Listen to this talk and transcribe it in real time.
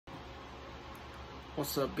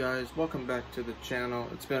What's up, guys? Welcome back to the channel.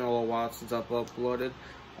 It's been a little while since I've uploaded.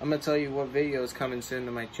 I'm going to tell you what video is coming soon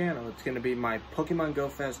to my channel. It's going to be my Pokemon Go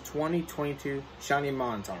Fest 2022 Shiny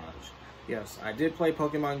Montage. Yes, I did play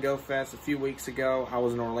Pokemon Go Fest a few weeks ago. I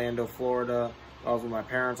was in Orlando, Florida. I was with my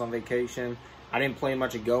parents on vacation. I didn't play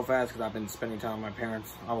much at Go Fest because I've been spending time with my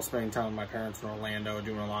parents. I was spending time with my parents in Orlando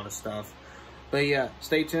doing a lot of stuff. But yeah,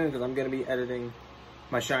 stay tuned because I'm going to be editing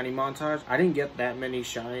my shiny montage. I didn't get that many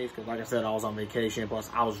shinies because, like I said, I was on vacation. Plus,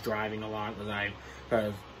 I was driving a lot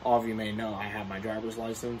because all of you may know I have my driver's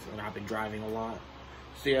license and I've been driving a lot.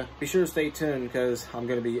 So yeah, be sure to stay tuned because I'm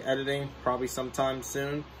going to be editing probably sometime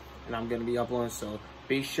soon, and I'm going to be uploading. So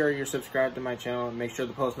be sure you're subscribed to my channel and make sure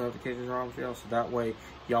the post notifications are on for y'all, so that way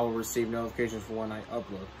y'all will receive notifications for when I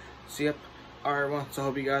upload. So yep, alright everyone, so I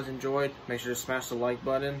hope you guys enjoyed. Make sure to smash the like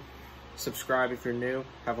button, subscribe if you're new.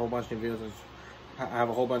 Have a whole bunch of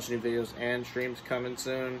new videos and streams coming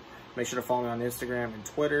soon. Make sure to follow me on Instagram and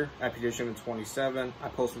Twitter at PeterShipman27. I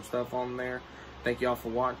post some stuff on there. Thank y'all for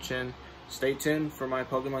watching. Stay tuned for my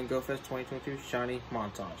Pokemon Go Fest 2022 Shiny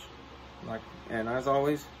Montage. And as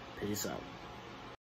always, peace out.